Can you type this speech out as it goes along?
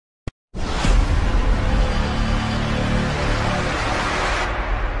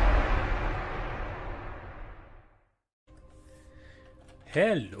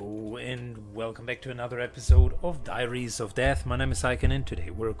Hello and welcome back to another episode of Diaries of Death. My name is Icon and today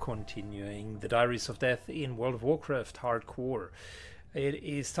we're continuing the Diaries of Death in World of Warcraft Hardcore. It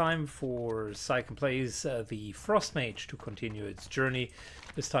is time for Syken Plays the Frost Mage to continue its journey,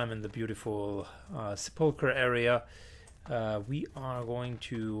 this time in the beautiful Sepulchre area. We are going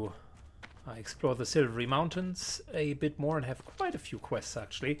to explore the Silvery Mountains a bit more and have quite a few quests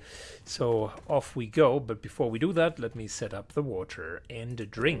actually. So off we go, but before we do that, let me set up the water and the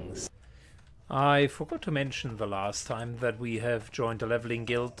drinks. I forgot to mention the last time that we have joined a leveling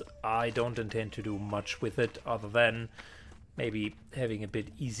guild. I don't intend to do much with it other than maybe having a bit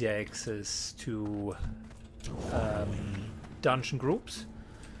easier access to dungeon groups.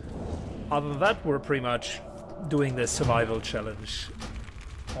 Other than that, we're pretty much doing the survival challenge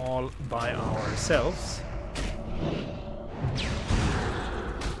all by ourselves.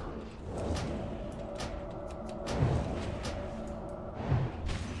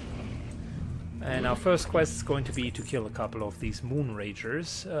 And our first quest is going to be to kill a couple of these moon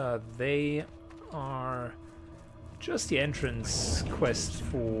ragers. They are just the entrance quest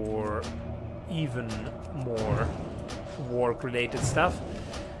for even more work related stuff,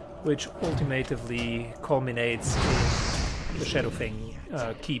 which ultimately culminates in the Shadowfang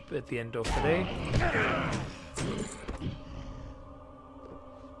keep at the end of the day.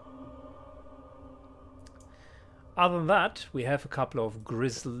 Other than that, we have a couple of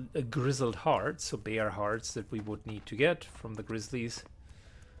grizzled hearts, so bear hearts that we would need to get from the grizzlies.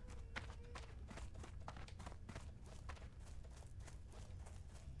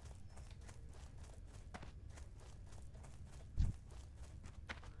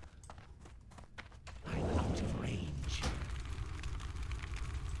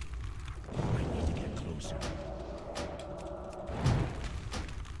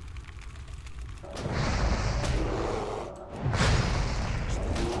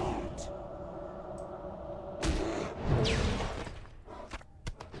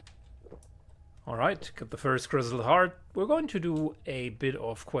 Alright, got the first grizzled heart. We're going to do a bit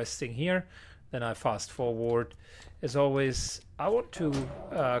of questing here, then I fast forward. As always, I want to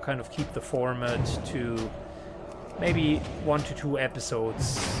kind of keep the format to maybe 1 to 2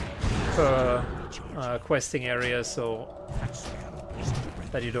 episodes per questing area, so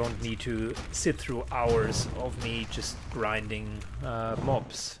that you don't need to sit through hours of me just grinding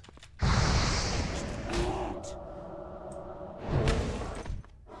mobs.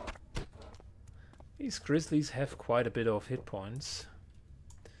 These grizzlies have quite a bit of hit points.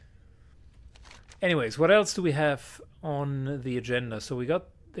 Anyways, what else do we have on the agenda? So we got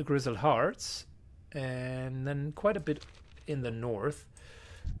the grizzled hearts, and then quite a bit in the north.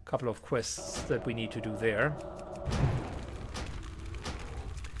 A couple of quests that we need to do there.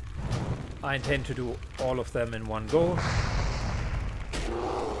 I intend to do all of them in one go.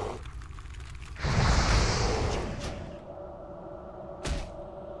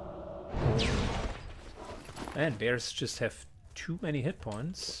 And bears just have too many hit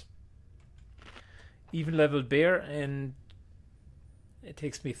points. Even leveled bear, and it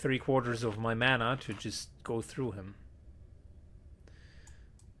takes me 3/4 of my mana to just go through him.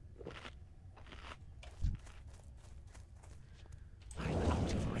 I'm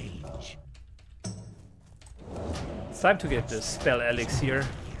out of range. It's time to get the spell elixir.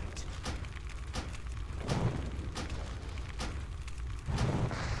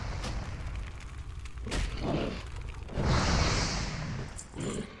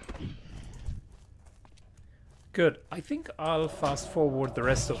 Good. I think I'll fast forward the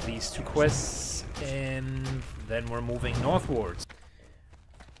rest of these 2 quests and then we're moving northwards.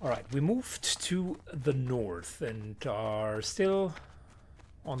 Alright, we moved to the north and are still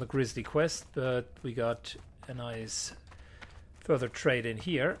on the grizzly quest, but we got a nice further trade in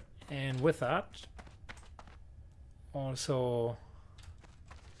here, and with that also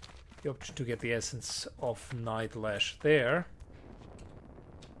the option to get the essence of Night Lash there.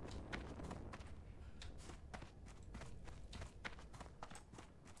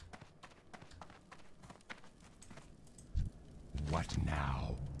 What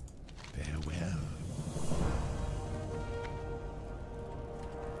now? Farewell.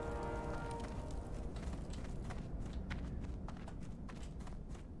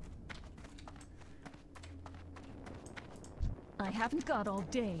 I haven't got all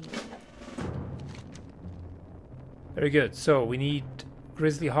day. Very good. So we need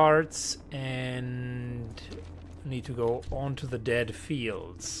grizzly hearts and need to go onto the dead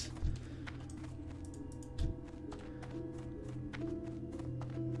fields.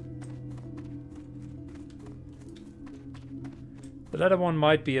 The latter one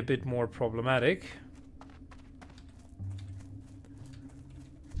might be a bit more problematic.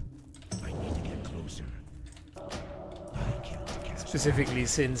 Specifically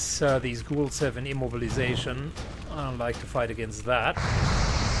since these ghouls have an immobilization, I don't like to fight against that.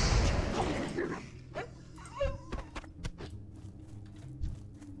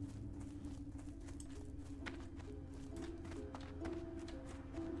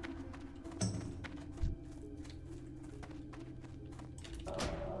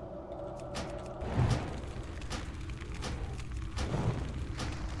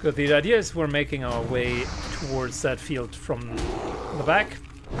 Good, the idea is we're making our way towards that field from the back.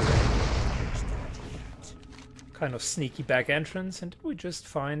 Kind of sneaky back entrance, and we just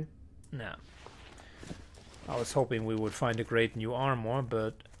find... Nah. I was hoping we would find a great new armor,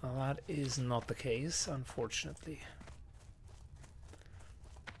 but that is not the case, unfortunately.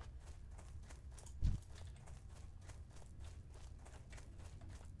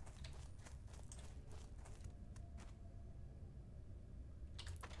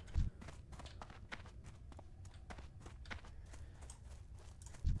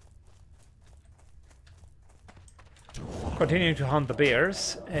 Continuing to hunt the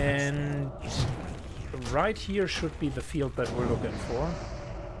bears, and right here should be the field that we're looking for.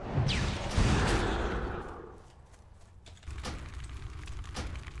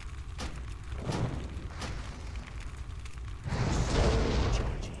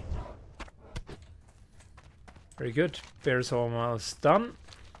 Very good. Bears almost done.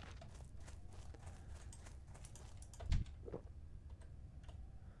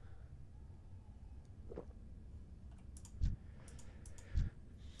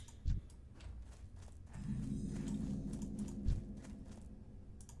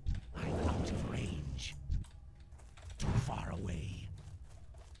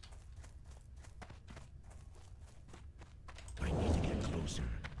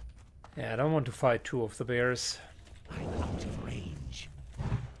 Yeah, I don't want to fight two of the bears. I'm out of range.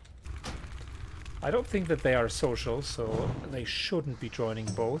 I don't think that they are social, so they shouldn't be joining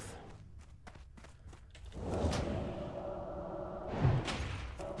both.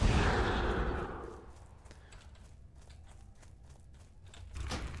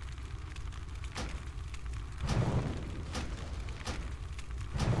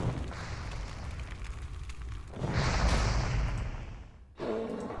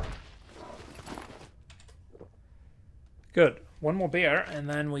 Good. One more bear, and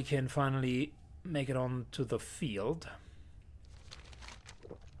then we can finally make it on to the field.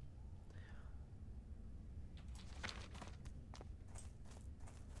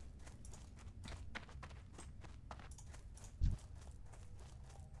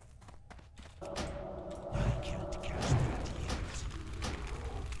 I can't cast that yet.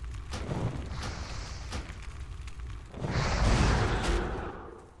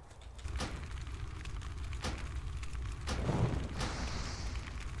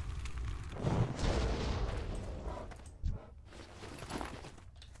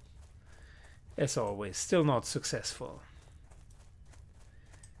 As always, still not successful.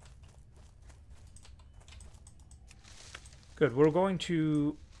 Good, we're going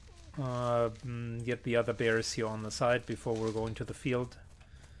to get the other bears here on the side before we're going to the field.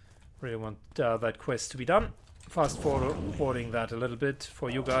 Really want that quest to be done. Fast forwarding that a little bit for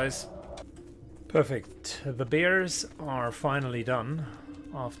you guys. Perfect. The bears are finally done.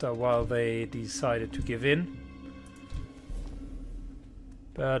 After a while they decided to give in.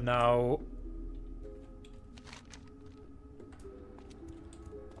 But now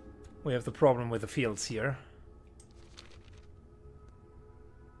we have the problem with the fields here.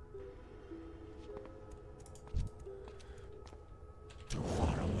 Too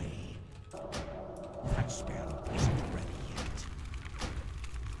far away. That spell isn't ready yet.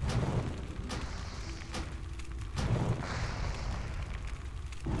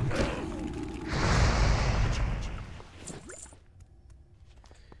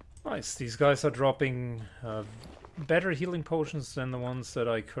 Nice, these guys are dropping better healing potions than the ones that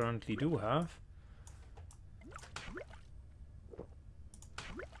I currently do have.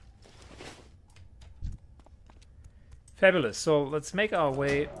 Fabulous, so let's make our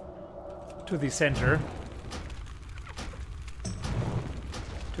way to the center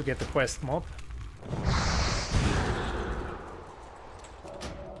to get the quest mob.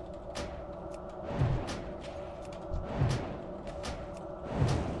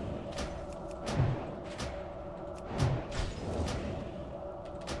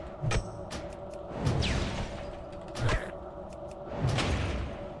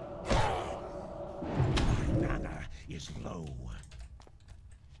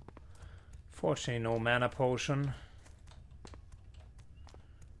 Fortunately, no mana potion.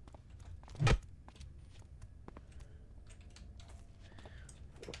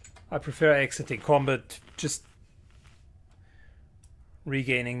 I prefer exiting combat just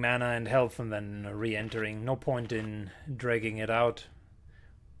regaining mana and health and then re-entering. No point in dragging it out.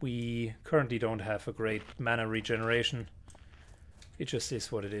 We currently don't have a great mana regeneration. It just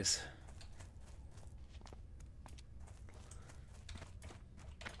is what it is.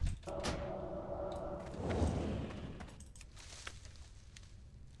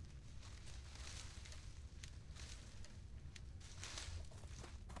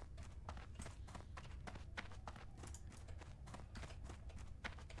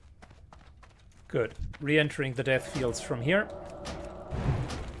 Good. Re-entering the death fields from here.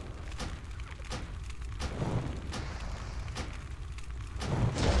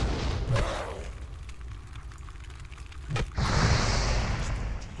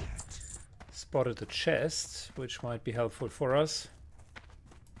 Spotted the chest, which might be helpful for us.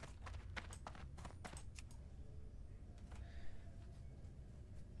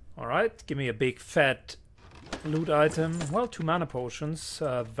 Alright, give me a big fat loot item. Well, 2 mana potions.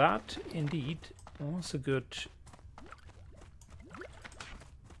 That indeed was a good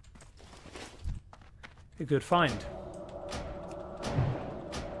find.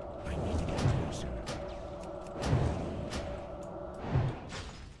 I need to get closer.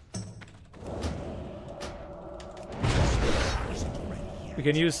 We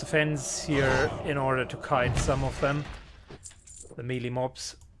can use the fence here in order to kite some of them, the melee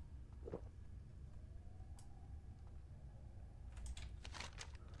mobs.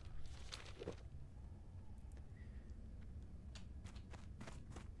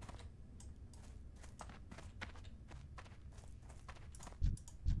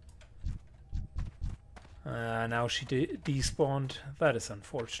 Now she despawned. That is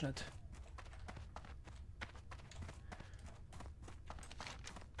unfortunate.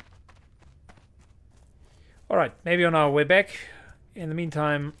 Alright, maybe on our way back. In the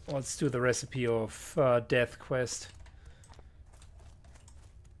meantime, let's do the recipe of death quest.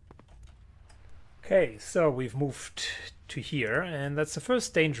 Okay, so we've moved to here, and that's the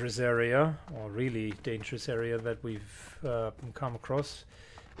first dangerous area, or really dangerous area that we've come across,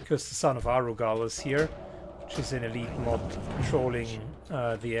 because the son of Arugal is here, which is an elite mob patrolling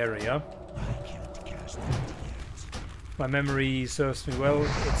the area. I can't cast that yet. My memory serves me well.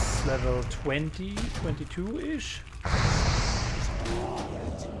 It's level 20, 22-ish.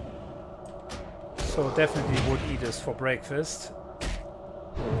 So definitely would eat us for breakfast.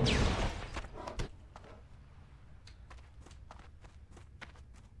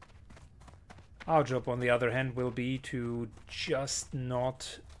 Our job, on the other hand, will be to just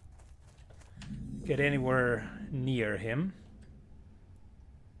not get anywhere near him.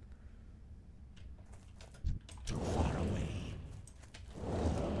 Too far away.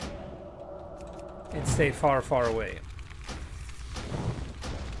 And stay far, far away.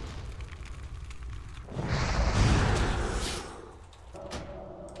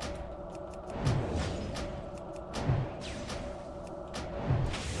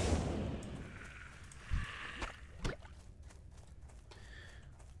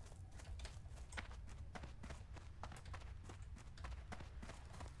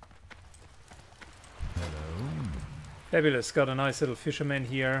 Fabulous, got a nice little fisherman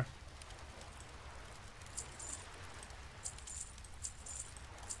here.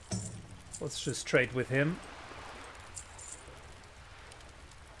 Let's just trade with him.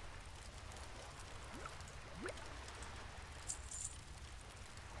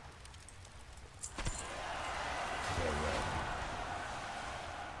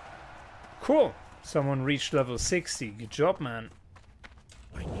 Cool, someone reached level 60. Good job, man.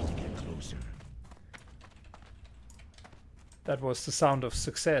 I need to get closer. That was the sound of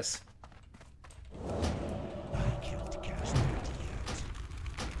success. I can't cast that yet.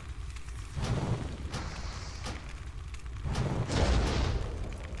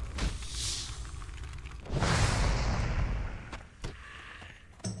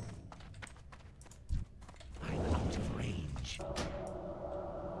 I'm out of range.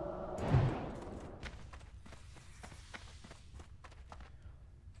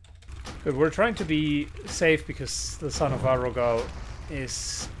 Good, we're trying to be safe because the son of Arugal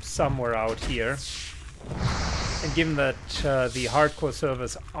is somewhere out here. And given that the hardcore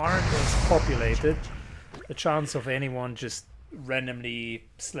servers aren't as populated, the chance of anyone just randomly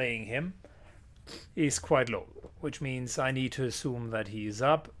slaying him is quite low. Which means I need to assume that he is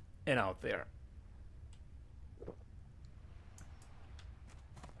up and out there.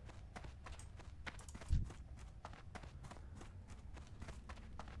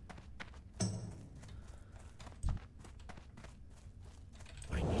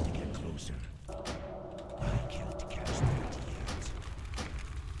 I need to get closer. I can't cast that yet.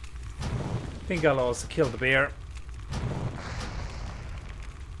 I think I'll also kill the bear.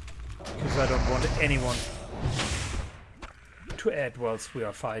 I don't want anyone to add whilst we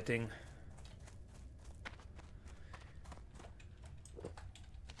are fighting.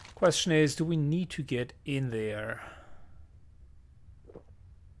 Question is, do we need to get in there?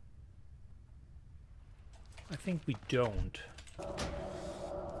 I think we don't.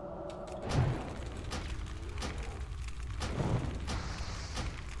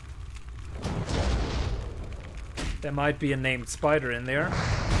 There might be a named spider in there,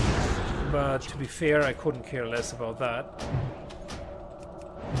 but to be fair, I couldn't care less about that.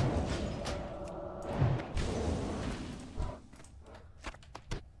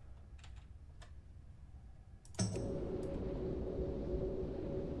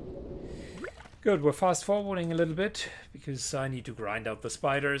 Good, we're fast forwarding a little bit because I need to grind out the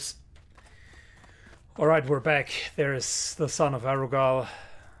spiders. Alright, we're back. There is the son of Arugal.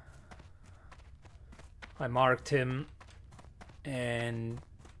 I marked him, and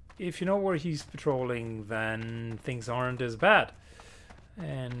if you know where he's patrolling, then things aren't as bad.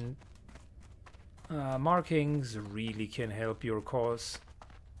 And markings really can help your cause.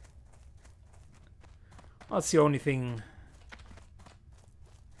 That's the only thing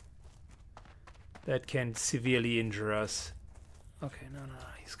that can severely injure us. Okay, no,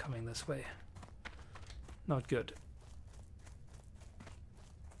 he's coming this way. Not good.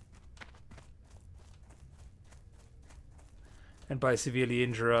 And by severely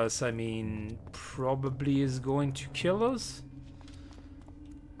injure us, I mean probably is going to kill us.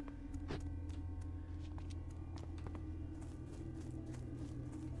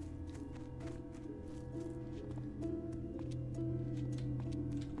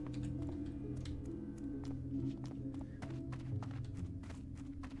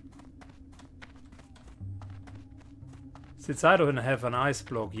 Since I don't have an ice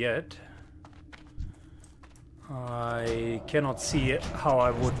block yet, I cannot see how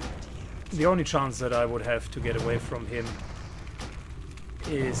I would... The only chance that I would have to get away from him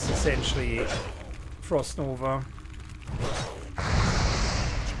is essentially Frost Nova.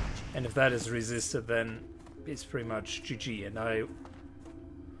 And if that is resisted, then it's pretty much GG, and I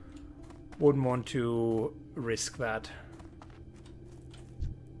wouldn't want to risk that.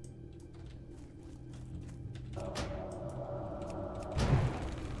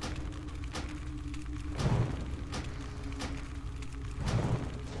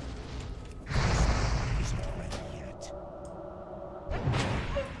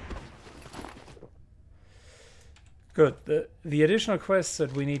 Good. The additional quests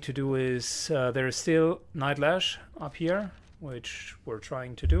that we need to do is there is still Night Lash up here, which we're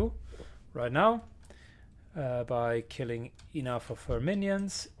trying to do right now by killing enough of her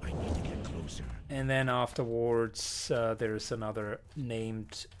minions. I need to get closer. And then afterwards there's another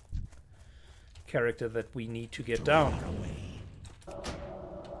named character that we need to get down.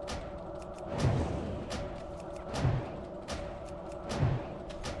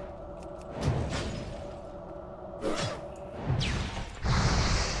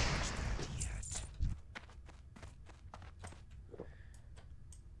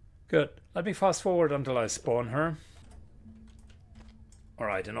 Good. Let me fast forward until I spawn her.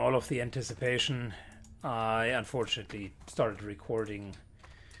 Alright, in all of the anticipation, I unfortunately started recording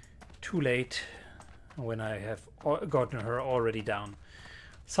too late when I have gotten her already down.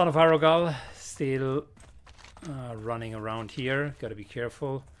 Son of Arugal still running around here. Gotta be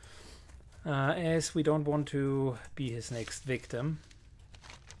careful, as we don't want to be his next victim.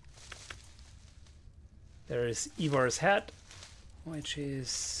 There is Ivar's hat, which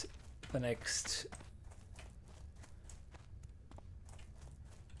is the next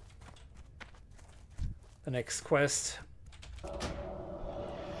quest.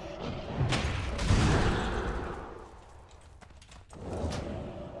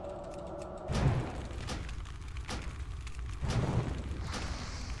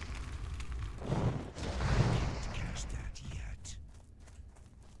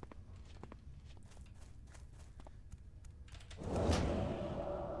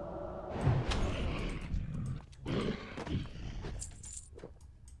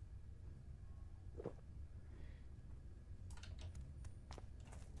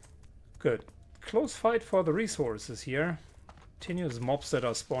 Good. Close fight for the resources here. Continuous mobs that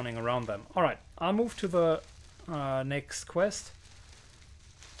are spawning around them. Alright, I'll move to the next quest.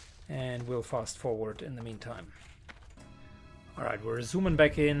 And we'll fast forward in the meantime. Alright, we're zooming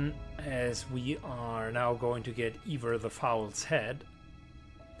back in as we are now going to get Ivar the Fowl's head.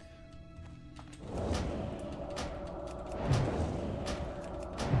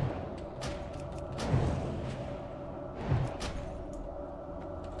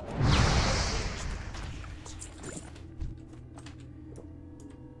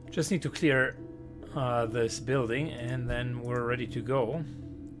 Just need to clear this building and then we're ready to go.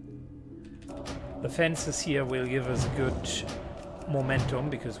 The fences here will give us good momentum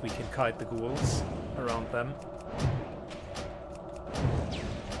because we can kite the ghouls around them.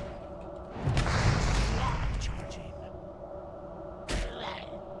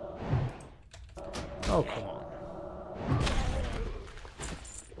 Oh, come on.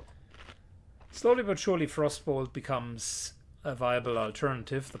 Slowly but surely Frostbolt becomes a viable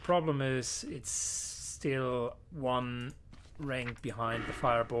alternative. The problem is it's still one rank behind the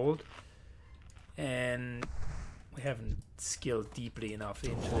Firebolt, and we haven't skilled deeply enough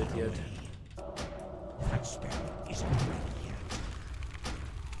into it yet. That spell isn't ready yet.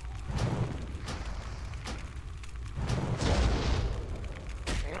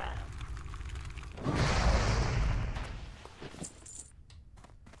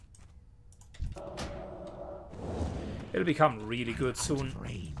 It'll become really good soon.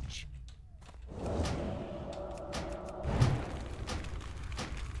 Range.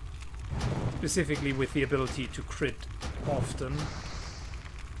 Specifically with the ability to crit often.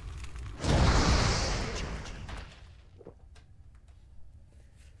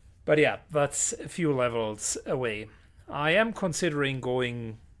 But yeah, that's a few levels away. I am considering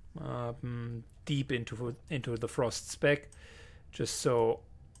going deep into the Frost spec, just so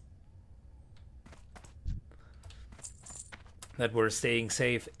that we're staying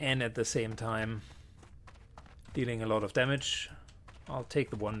safe and at the same time dealing a lot of damage. I'll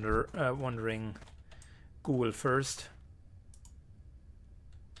take the wandering ghoul first.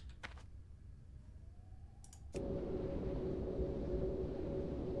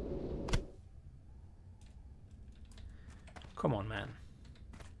 Come on, man.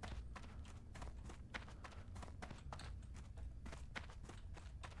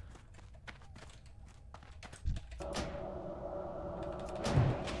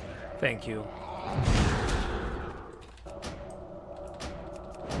 Thank you.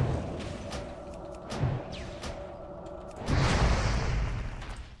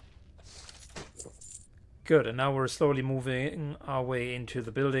 Good, and now we're slowly moving our way into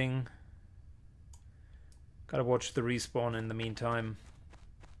the building. Gotta watch the respawn in the meantime.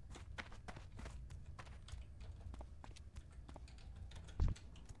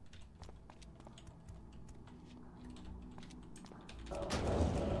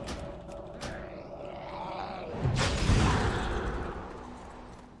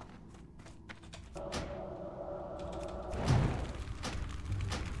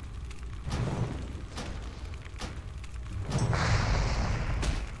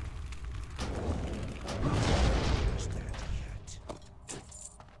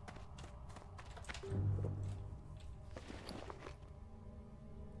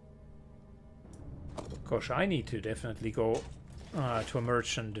 Gosh, I need to definitely go to a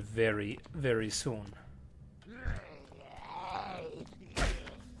merchant very, very soon.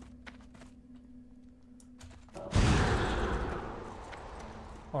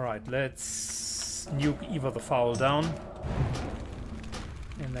 Alright, let's nuke Eva the Foul down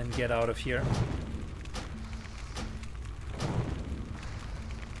and then get out of here.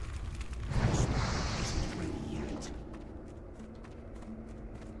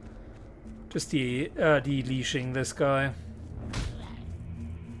 Just de-leashing this guy.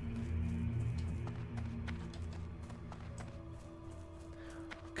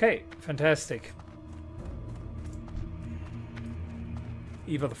 Okay, fantastic.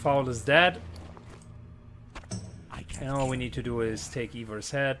 Eva the Foul is dead. And all we need to do is take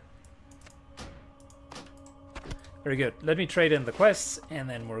Eva's head. Very good. Let me trade in the quests and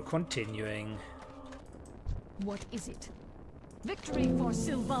then we're continuing. What is it? Victory for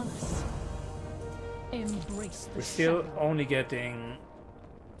Sylvanas. Embrace the We're still shadow. only getting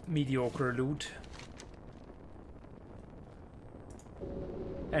mediocre loot.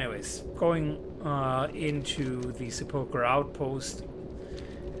 Anyways, going into the Sepulchre outpost,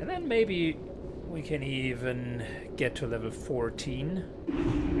 and then maybe we can even get to level 14.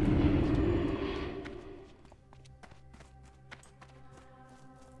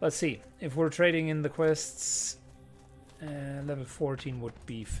 Let's see, if we're trading in the quests, level 14 would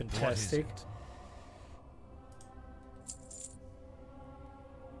be fantastic.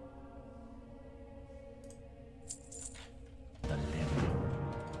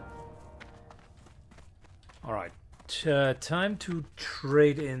 Alright, time to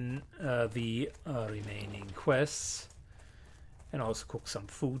trade in the remaining quests and also cook some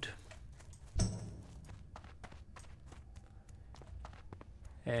food.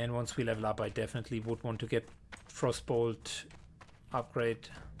 And once we level up, I definitely would want to get Frostbolt upgrade.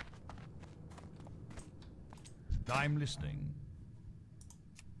 I'm listening.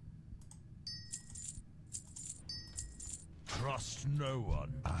 trust no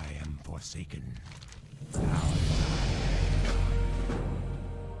one. I am forsaken.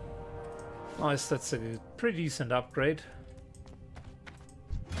 Nice, that's a pretty decent upgrade.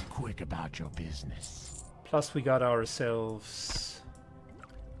 Be quick about your business. Plus we got ourselves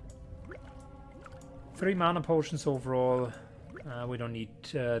 3 mana potions overall. We don't need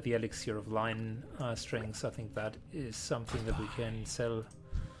the elixir of line strings. I think that is something that we can sell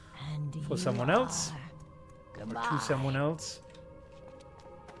for someone else. Or to someone else.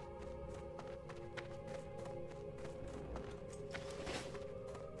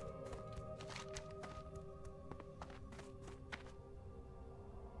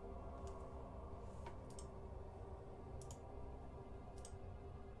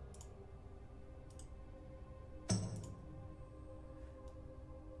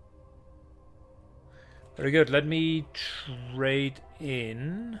 Very good. Let me trade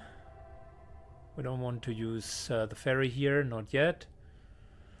in. We don't want to use the ferry here, not yet.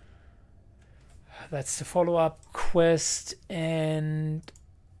 That's the follow-up quest, and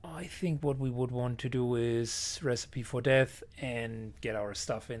I think what we would want to do is Recipe for Death and get our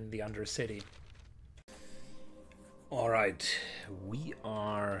stuff in the Undercity. Alright, we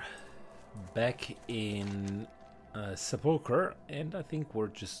are back in Sepulchre, and I think we're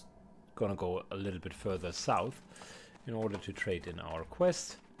just gonna go a little bit further south in order to trade in our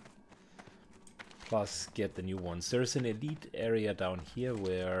quest. Plus get the new ones. There's an elite area down here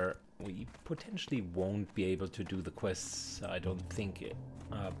where we potentially won't be able to do the quests. I don't think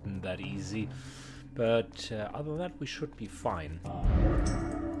that easy. But other than that, we should be fine.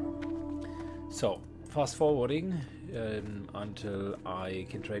 So, fast forwarding until I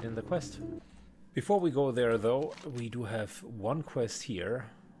can trade in the quest. Before we go there though, we do have one quest here.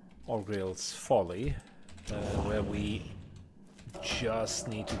 Orgril's Folly, where we just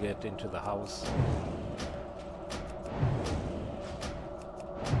need to get into the house.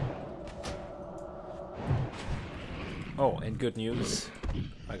 Oh, and good news,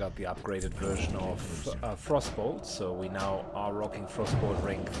 I got the upgraded version of Frostbolt, so we now are rocking Frostbolt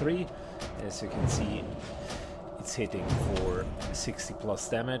rank 3. As you can see, it's hitting for 60 plus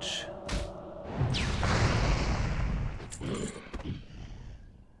damage.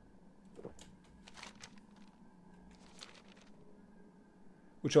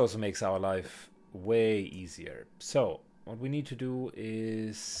 Which also makes our life way easier. So, what we need to do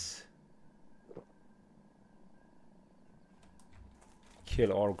is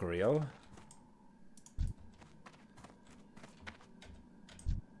kill Orgriel.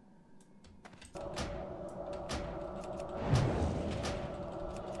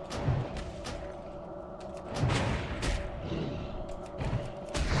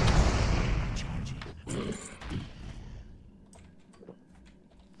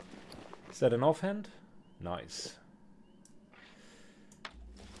 Is that an offhand? Nice.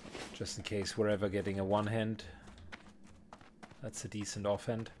 Just in case we're ever getting a one-hand. That's a decent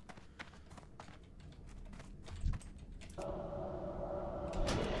offhand.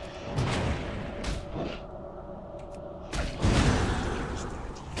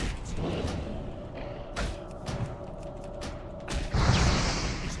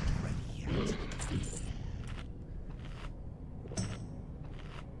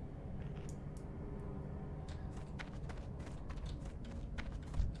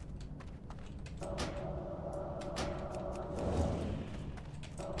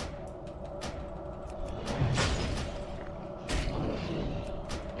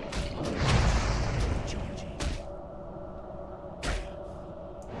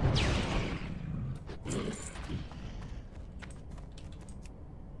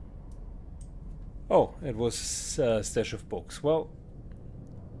 Oh, it was a stash of books. Well,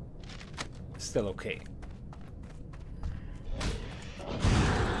 still okay.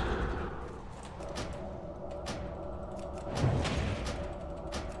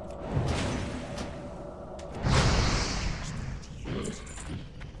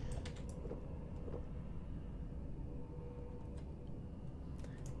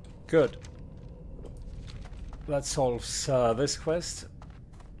 Good. That solves this quest.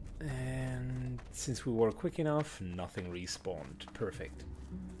 And since we were quick enough, nothing respawned. Perfect.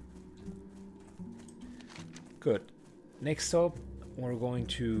 Good. Next up, we're going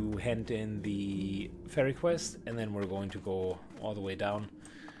to hand in the ferry quest, and then we're going to go all the way down.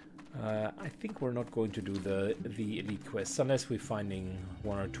 I think we're not going to do the elite quests unless we're finding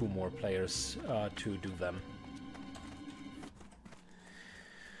one or two more players to do them.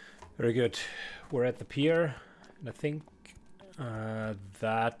 Very good. We're at the pier, and I think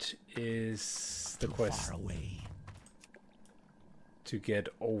that is the quest to get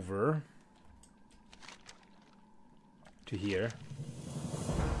over to here.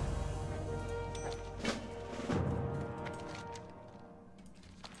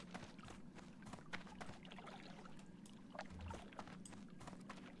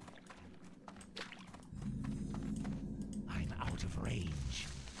 I'm out of range.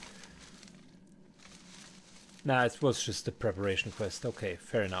 Nah, it was just a preparation quest. Okay,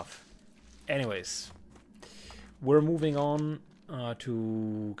 fair enough. Anyways, we're moving on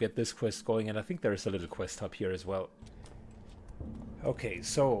to get this quest going, and I think there's a little quest hub here as well. Okay,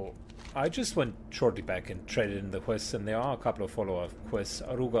 so I just went shortly back and traded in the quests, and there are a couple of follow-up quests.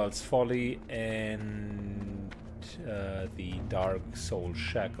 Arugal's Folly and the Dark Soul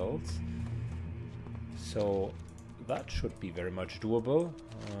Shackles. So that should be very much doable.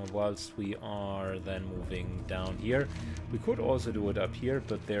 Whilst we are then moving down here, we could also do it up here,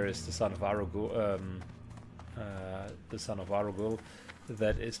 but there is the Son of Arugul,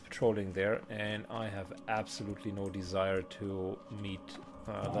 that is patrolling there, and I have absolutely no desire to meet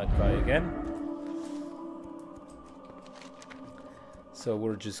that guy again. So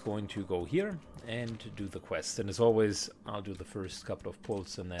we're just going to go here and do the quest. And as always, I'll do the first couple of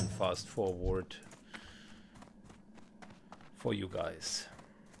pulls and then fast forward for you guys.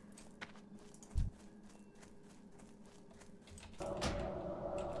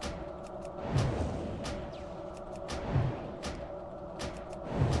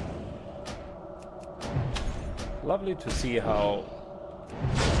 Lovely to see how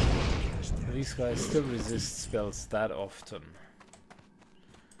these guys still resist spells that often.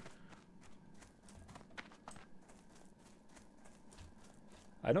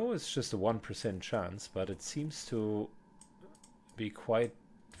 I know it's just a 1% chance, but it seems to be quite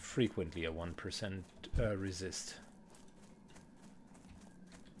frequently a 1% resist.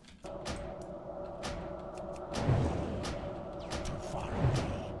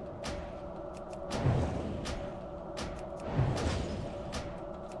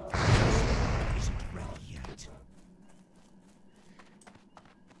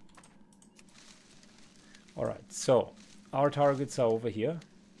 Alright, so our targets are over here,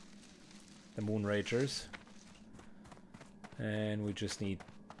 the Moon Ragers, and we just need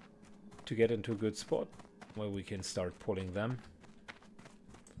to get into a good spot where we can start pulling them.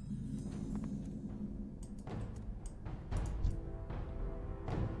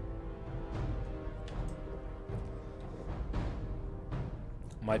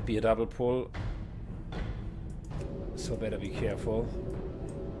 Might be a double pull, so better be careful.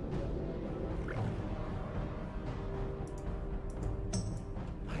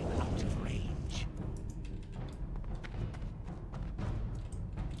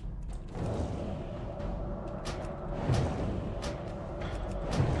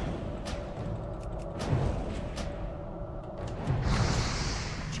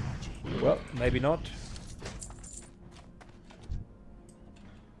 Well, maybe not.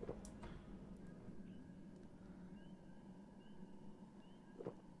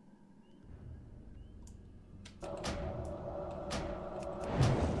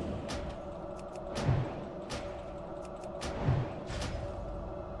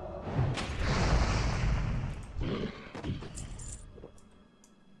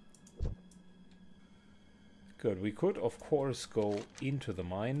 Good, we could of course go into the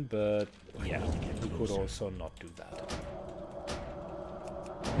mine, but yeah, we could also not do that.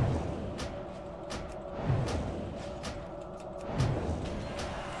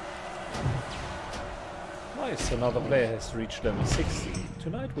 Nice, another player has reached level 60.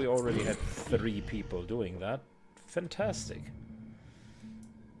 Tonight we already had 3 people doing that. Fantastic.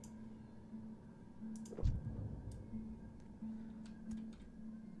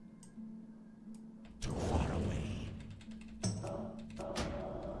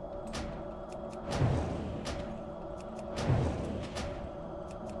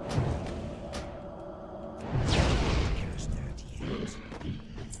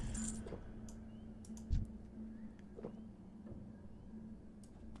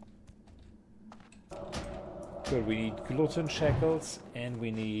 Good, we need glutton shackles and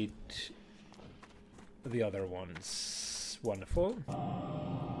we need the other ones. Wonderful.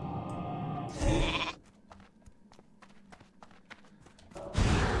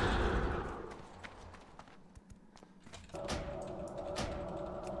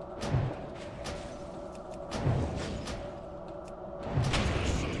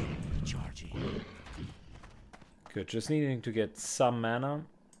 Good, just needing to get some mana.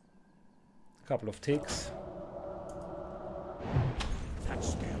 A couple of ticks. That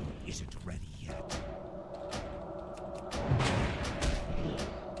spell isn't ready yet.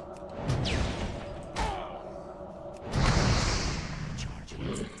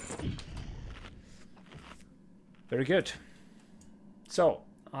 Very good. So,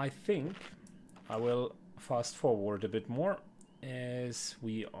 I think I will fast forward a bit more as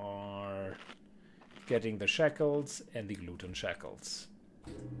we are getting the shackles and the gluten shackles.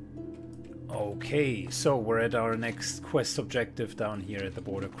 Okay, so we're at our next quest objective down here at the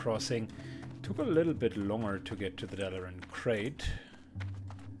border crossing. Took a little bit longer to get to the Dalaran crate.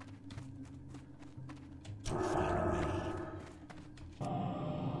 Too far away.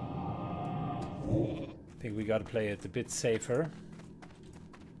 I think we gotta play it a bit safer.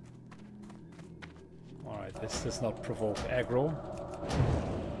 Alright, this does not provoke aggro.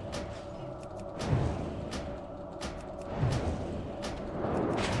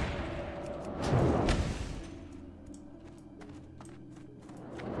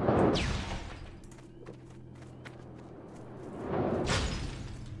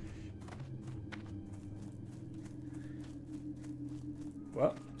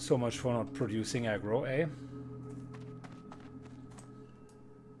 Well, so much for not producing aggro, eh?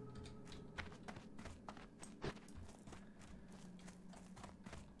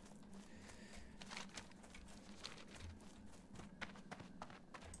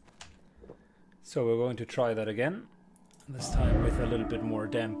 So we're going to try that again, this time with a little bit more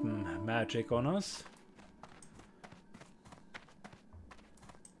dampen magic on us.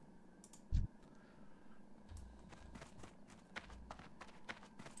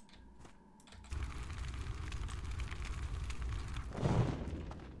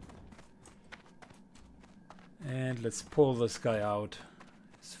 And let's pull this guy out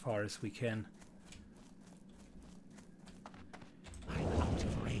as far as we can. I'm out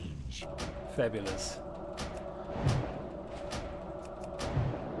of range. Fabulous.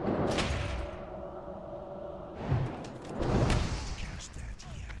 Cast that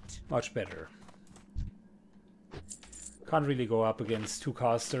yet. Much better. Can't really go up against two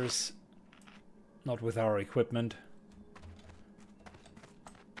casters. Not with our equipment.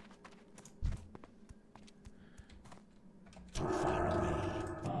 Too far away.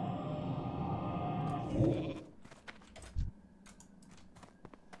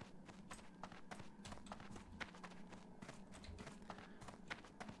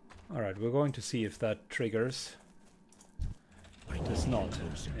 Alright, we're going to see if that triggers. It does not.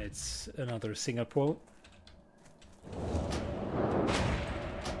 It's another single pull.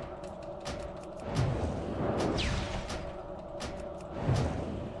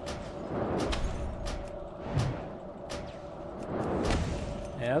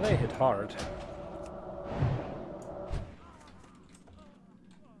 Yeah, they hit hard.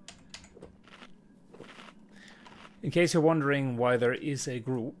 In case you're wondering why there is a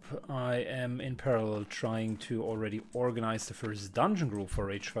group, I am in parallel trying to already organize the first dungeon group for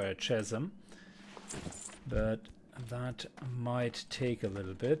Ragefire Chasm, but that might take a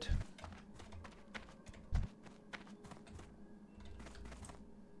little bit.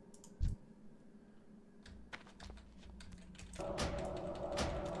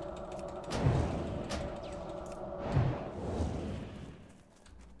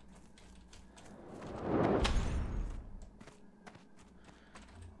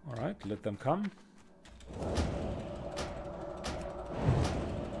 Alright, let them come. I'm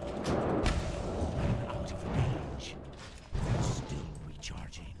out of range. That's still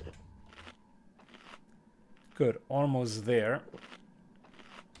recharging. Good, almost there.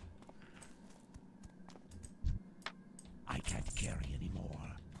 I can't carry anymore.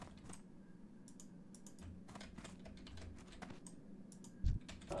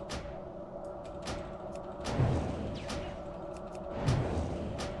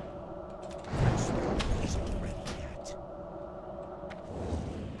 Isn't ready yet.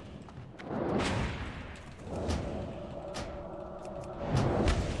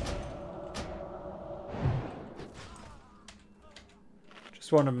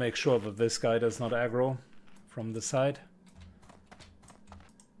 Just want to make sure that this guy does not aggro from the side.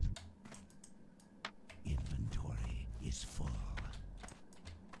 Inventory is full.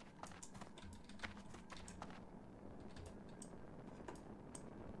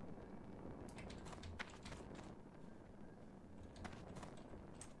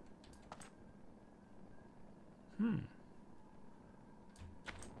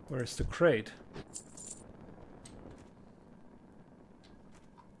 Where's the crate?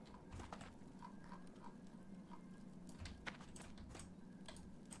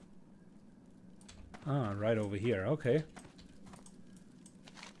 Ah, right over here, okay.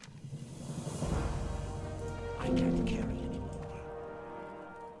 I can't carry anymore.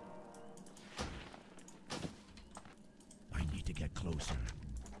 I need to get closer.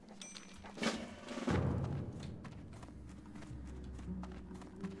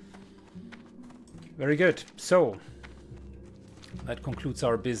 Very good. So that concludes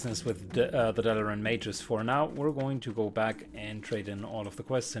our business with the Dalaran Mages for now. We're going to go back and trade in all of the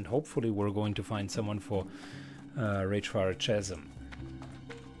quests, and hopefully we're going to find someone for Ragefire Chasm.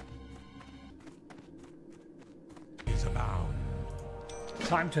 Is abound.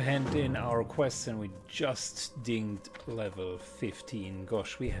 Time to hand in our quests, and we just dinged level 15.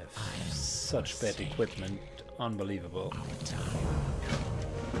 Gosh, we have such bad equipment. Unbelievable. Our time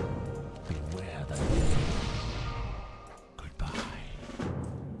beware the living. Goodbye.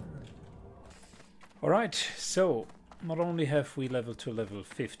 Alright, so not only have we leveled to level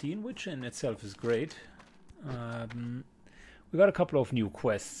 15, which in itself is great, we got a couple of new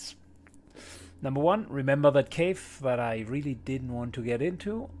quests. Number one, remember that cave that I really didn't want to get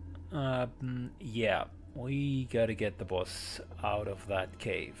into? Yeah, we gotta get the boss out of that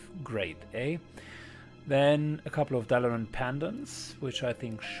cave. Great, eh? Then a couple of Dalaran pendants, which I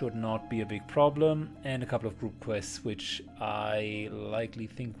think should not be a big problem, and a couple of group quests, which I likely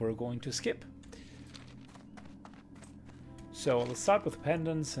think we're going to skip. So let's start with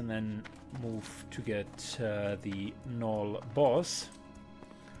pendants and then move to get the Null boss.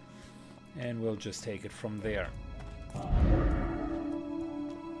 And we'll just take it from there.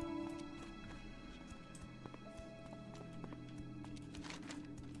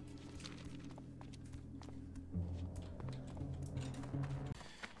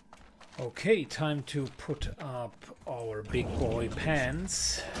 Okay, time to put up our big boy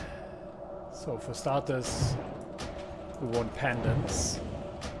pants. So for starters, we want pendants.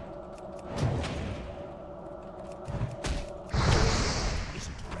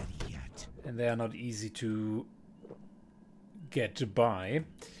 And they are not easy to get by.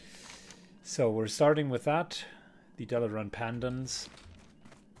 So we're starting with that, the Dalaran pendants,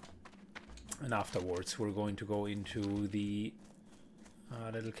 and afterwards we're going to go into the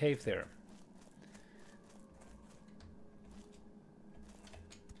little cave there.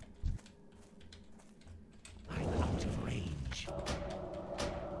 I'm out of range.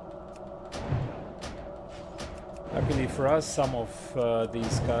 Luckily for us, some of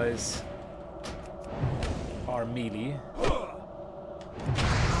these guys are melee.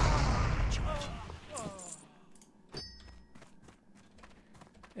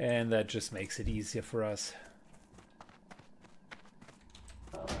 And that just makes it easier for us.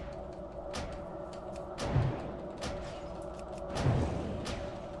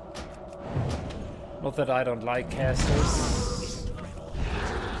 Not that I don't like casters.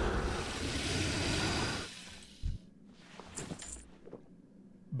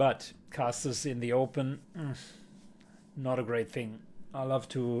 But casters in the open, not a great thing. I love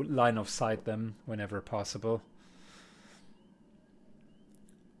to line of sight them whenever possible.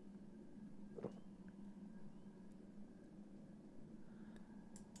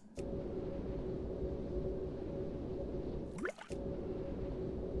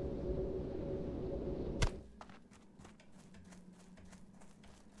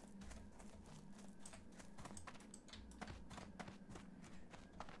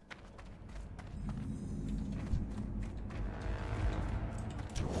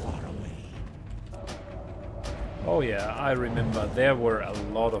 Oh yeah, I remember there were a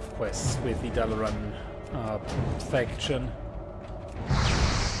lot of quests with the Dalaran faction.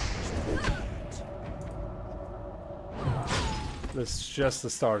 This is just the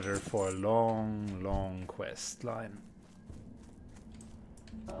starter for a long, long quest line.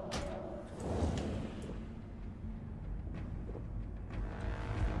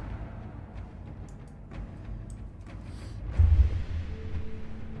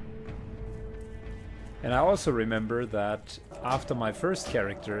 And I also remember that after my first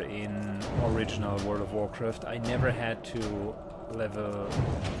character in original World of Warcraft, I never had to level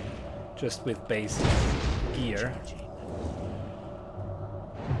just with basic gear.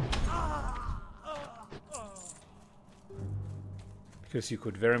 Because you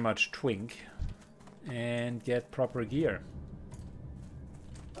could very much twink and get proper gear.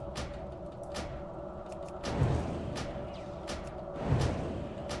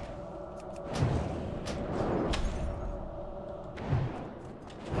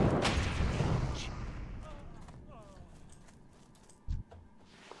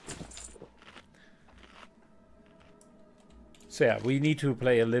 So yeah, we need to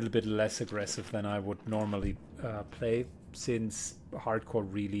play a little bit less aggressive than I would normally play, since hardcore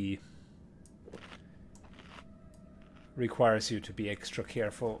really requires you to be extra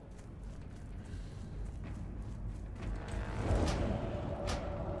careful.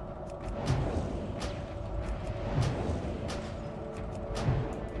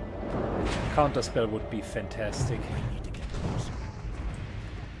 Counterspell would be fantastic. I need to get closer.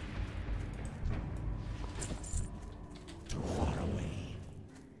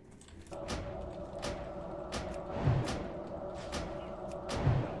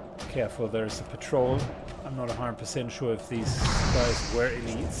 Careful, there's a patrol. I'm not 100% sure if these guys were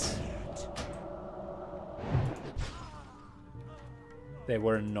elites. They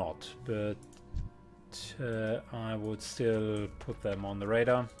were not, but I would still put them on the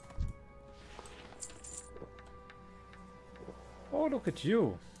radar. Oh, look at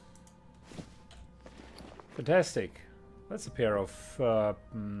you. Fantastic. That's a pair of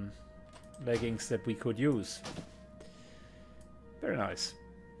leggings that we could use. Very nice.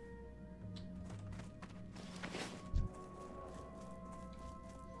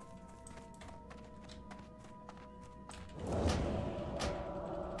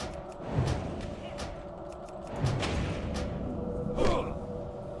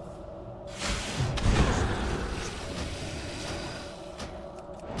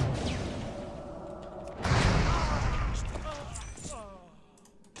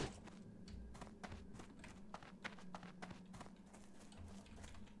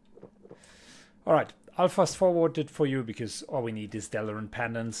 Alright, I'll fast forward it for you because all we need is Dalaran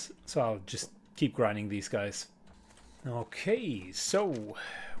pendants, so I'll just keep grinding these guys. Okay, so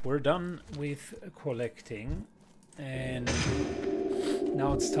we're done with collecting, and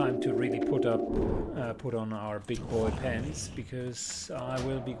now it's time to really put on our big boy pants, because I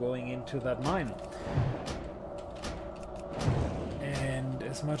will be going into that mine. And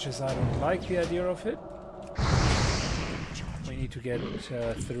as much as I don't like the idea of it, we need to get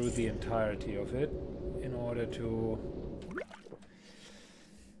through the entirety of it in order to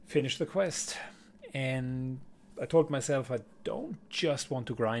finish the quest. And I told myself I don't just want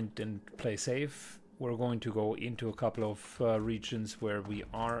to grind and play safe. We're going to go into a couple of regions where we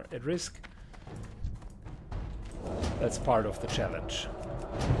are at risk. That's part of the challenge.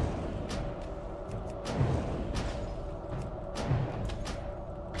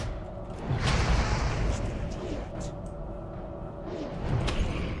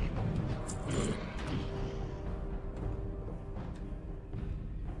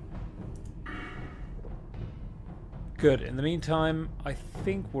 Good. In the meantime, I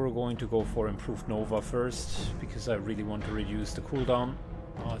think we're going to go for improved Nova first, because I really want to reduce the cooldown.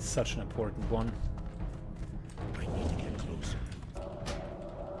 Oh, it's such an important one. I need to get closer.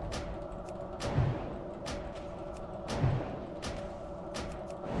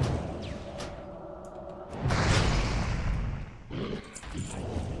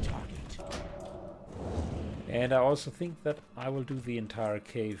 And I also think that I will do the entire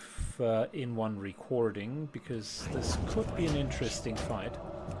cave in one recording, because this could be an interesting fight.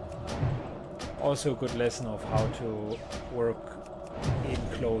 Also a good lesson of how to work in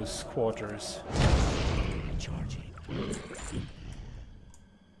close quarters.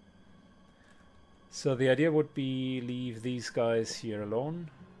 So the idea would be leave these guys here alone,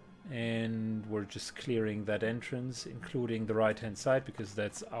 and we're just clearing that entrance, including the right hand side, because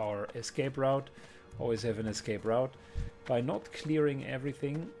that's our escape route. Always have an escape route. By not clearing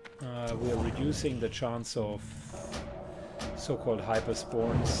everything, we're reducing the chance of so-called hyper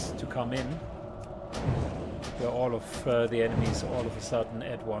spawns to come in, where all of the enemies all of a sudden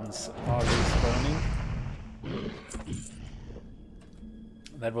at once are respawning.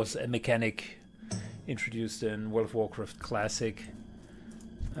 That was a mechanic introduced in World of Warcraft Classic.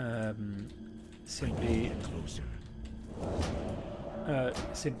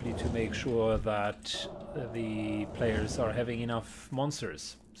 Simply to make sure that the players are having enough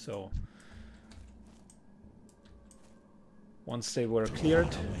monsters. So once they were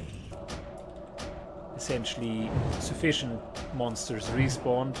cleared, essentially sufficient monsters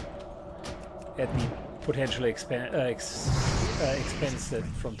respawned at the potential expense that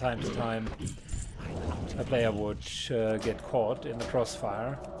from time to time a player would get caught in the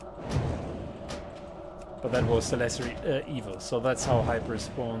crossfire. But that was the lesser evil, so that's how hyper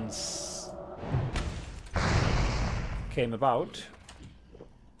spawns came about.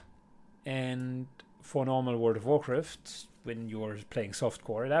 And for normal World of Warcraft, when you're playing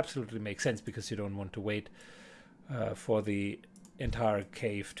softcore, it absolutely makes sense, because you don't want to wait for the entire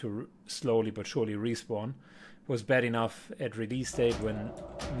cave to slowly but surely respawn. It was bad enough at release date when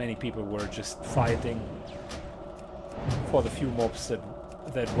many people were just fighting for the few mobs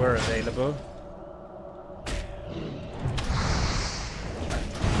that were available.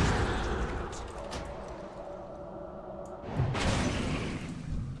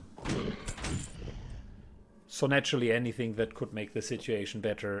 So naturally anything that could make the situation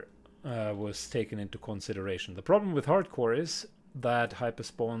better was taken into consideration. The problem with hardcore is that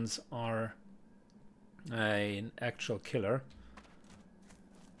hyperspawns are an actual killer.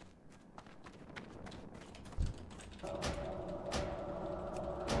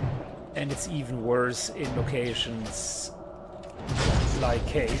 And it's even worse in locations like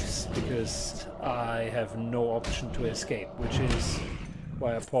caves because I have no option to escape, which is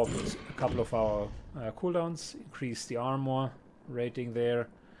why I popped a couple of our cooldowns, increase the armor rating there,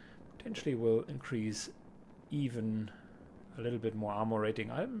 potentially will increase even a little bit more armor rating.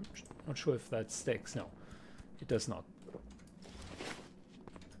 I'm not sure if that sticks. No, it does not.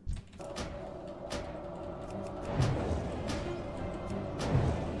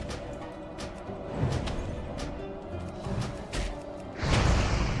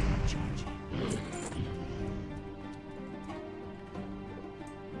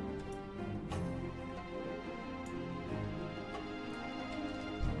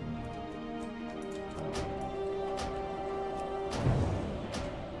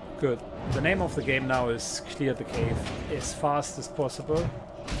 Good. The name of the game now is clear the cave as fast as possible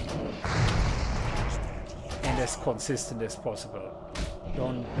and as consistent as possible.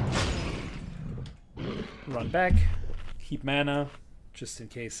 Don't run back, keep mana just in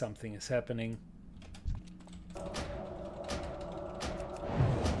case something is happening,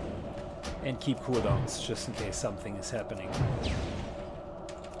 and keep cooldowns just in case something is happening.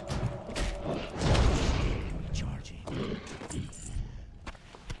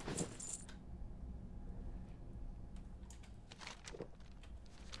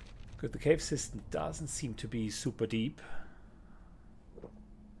 Good, the cave system doesn't seem to be super deep.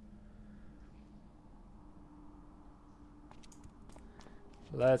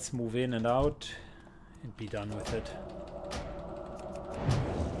 Let's move in and out and be done with it.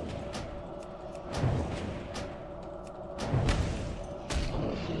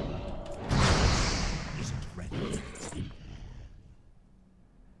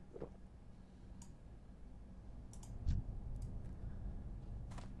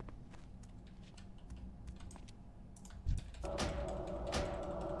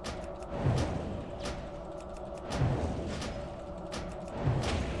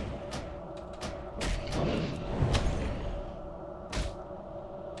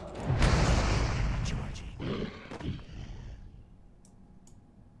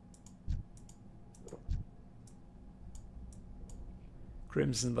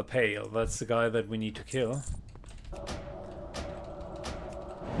 Crimson the Pale, that's the guy that we need to kill.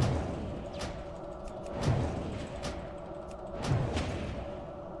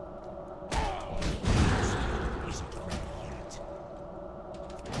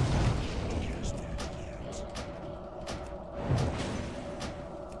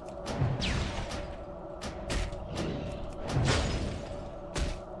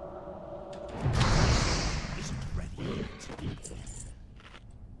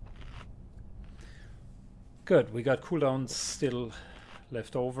 Good, we got cooldowns still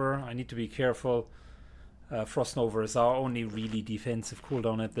left over. I need to be careful. Frost Nova is our only really defensive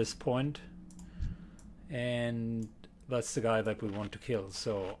cooldown at this point. And that's the guy that we want to kill.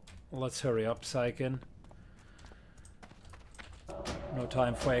 So let's hurry up, Syken. No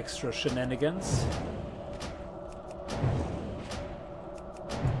time for extra shenanigans.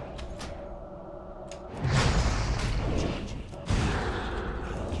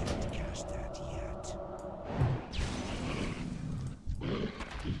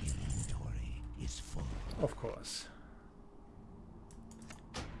 Of course.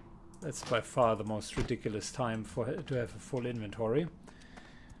 That's by far the most ridiculous time to have a full inventory.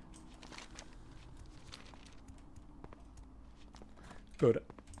 Good.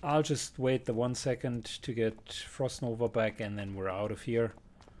 I'll just wait the 1 second to get Frost Nova back and then we're out of here.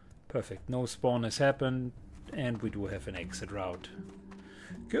 Perfect. No spawn has happened and we do have an exit route.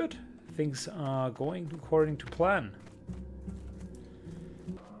 Good. Things are going according to plan.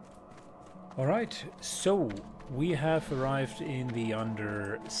 Alright, so we have arrived in the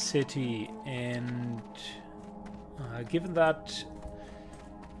Under City, and given that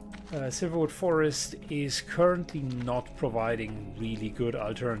Silverwood Forest is currently not providing really good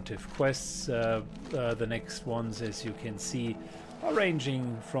alternative quests, the next ones, as you can see, are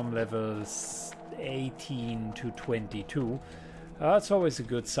ranging from levels 18 to 22. It's always a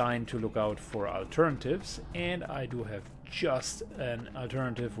good sign to look out for alternatives, and I do have just an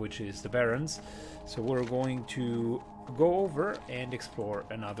alternative, which is the Barrens. So we're going to go over and explore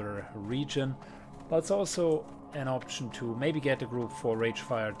another region. That's also an option to maybe get a group for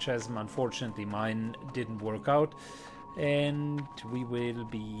Ragefire Chasm. Unfortunately, mine didn't work out, and we will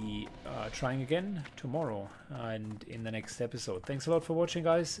be trying again tomorrow and in the next episode. Thanks a lot for watching,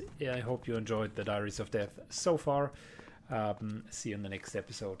 guys. I hope you enjoyed the Diaries of Death so far. See you in the next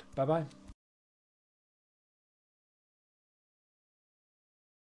episode. Bye bye.